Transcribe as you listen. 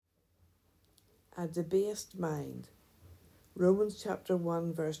A debased mind. Romans chapter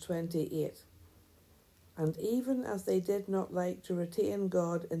 1 verse 28. And even as they did not like to retain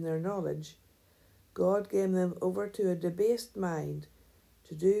God in their knowledge, God gave them over to a debased mind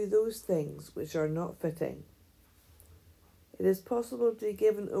to do those things which are not fitting. It is possible to be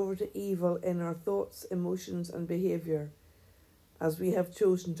given over to evil in our thoughts, emotions, and behaviour, as we have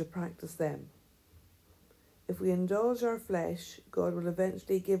chosen to practice them. If we indulge our flesh, God will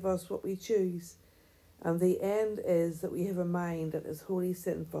eventually give us what we choose, and the end is that we have a mind that is wholly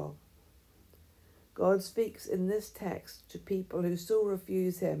sinful. God speaks in this text to people who so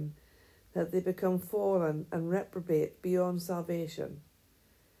refuse Him that they become fallen and reprobate beyond salvation.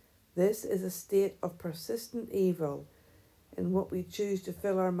 This is a state of persistent evil in what we choose to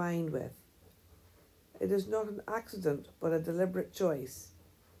fill our mind with. It is not an accident, but a deliberate choice.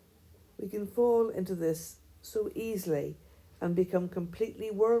 We can fall into this so easily and become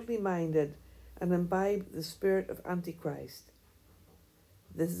completely worldly minded and imbibe the spirit of Antichrist.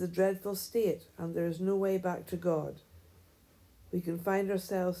 This is a dreadful state, and there is no way back to God. We can find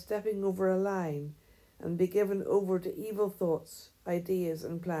ourselves stepping over a line and be given over to evil thoughts, ideas,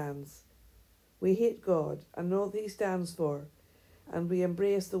 and plans. We hate God and all that He stands for, and we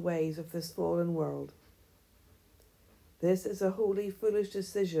embrace the ways of this fallen world. This is a wholly foolish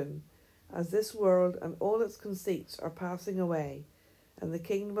decision, as this world and all its conceits are passing away, and the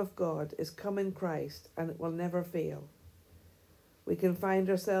kingdom of God is come in Christ, and it will never fail. We can find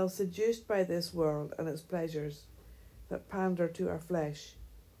ourselves seduced by this world and its pleasures that pander to our flesh.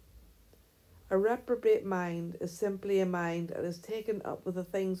 A reprobate mind is simply a mind that is taken up with the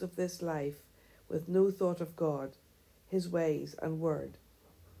things of this life, with no thought of God, His ways and word.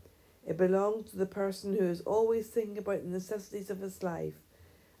 It belongs to the person who is always thinking about the necessities of his life,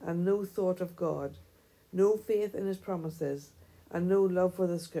 and no thought of God, no faith in His promises, and no love for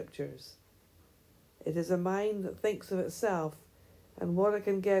the Scriptures. It is a mind that thinks of itself and what it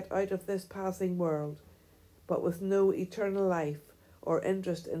can get out of this passing world, but with no eternal life or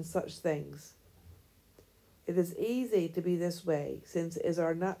interest in such things. It is easy to be this way, since it is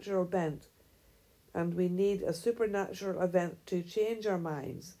our natural bent, and we need a supernatural event to change our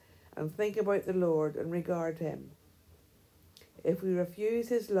minds and think about the Lord and regard Him. If we refuse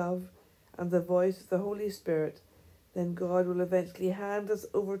His love and the voice of the Holy Spirit, then God will eventually hand us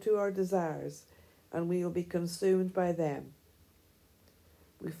over to our desires, and we will be consumed by them.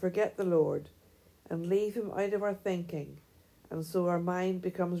 We forget the Lord and leave Him out of our thinking, and so our mind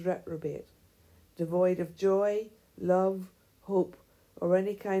becomes reprobate, devoid of joy, love, hope, or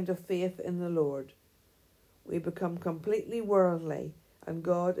any kind of faith in the Lord. We become completely worldly, and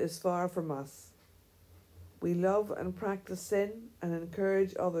God is far from us. We love and practice sin and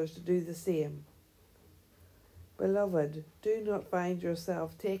encourage others to do the same. Beloved, do not find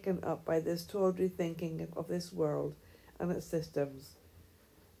yourself taken up by this tawdry thinking of this world and its systems,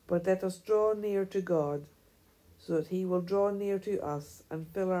 but let us draw near to God, so that He will draw near to us and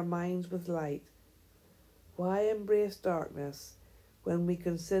fill our minds with light. Why embrace darkness when we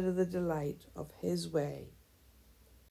consider the delight of His way?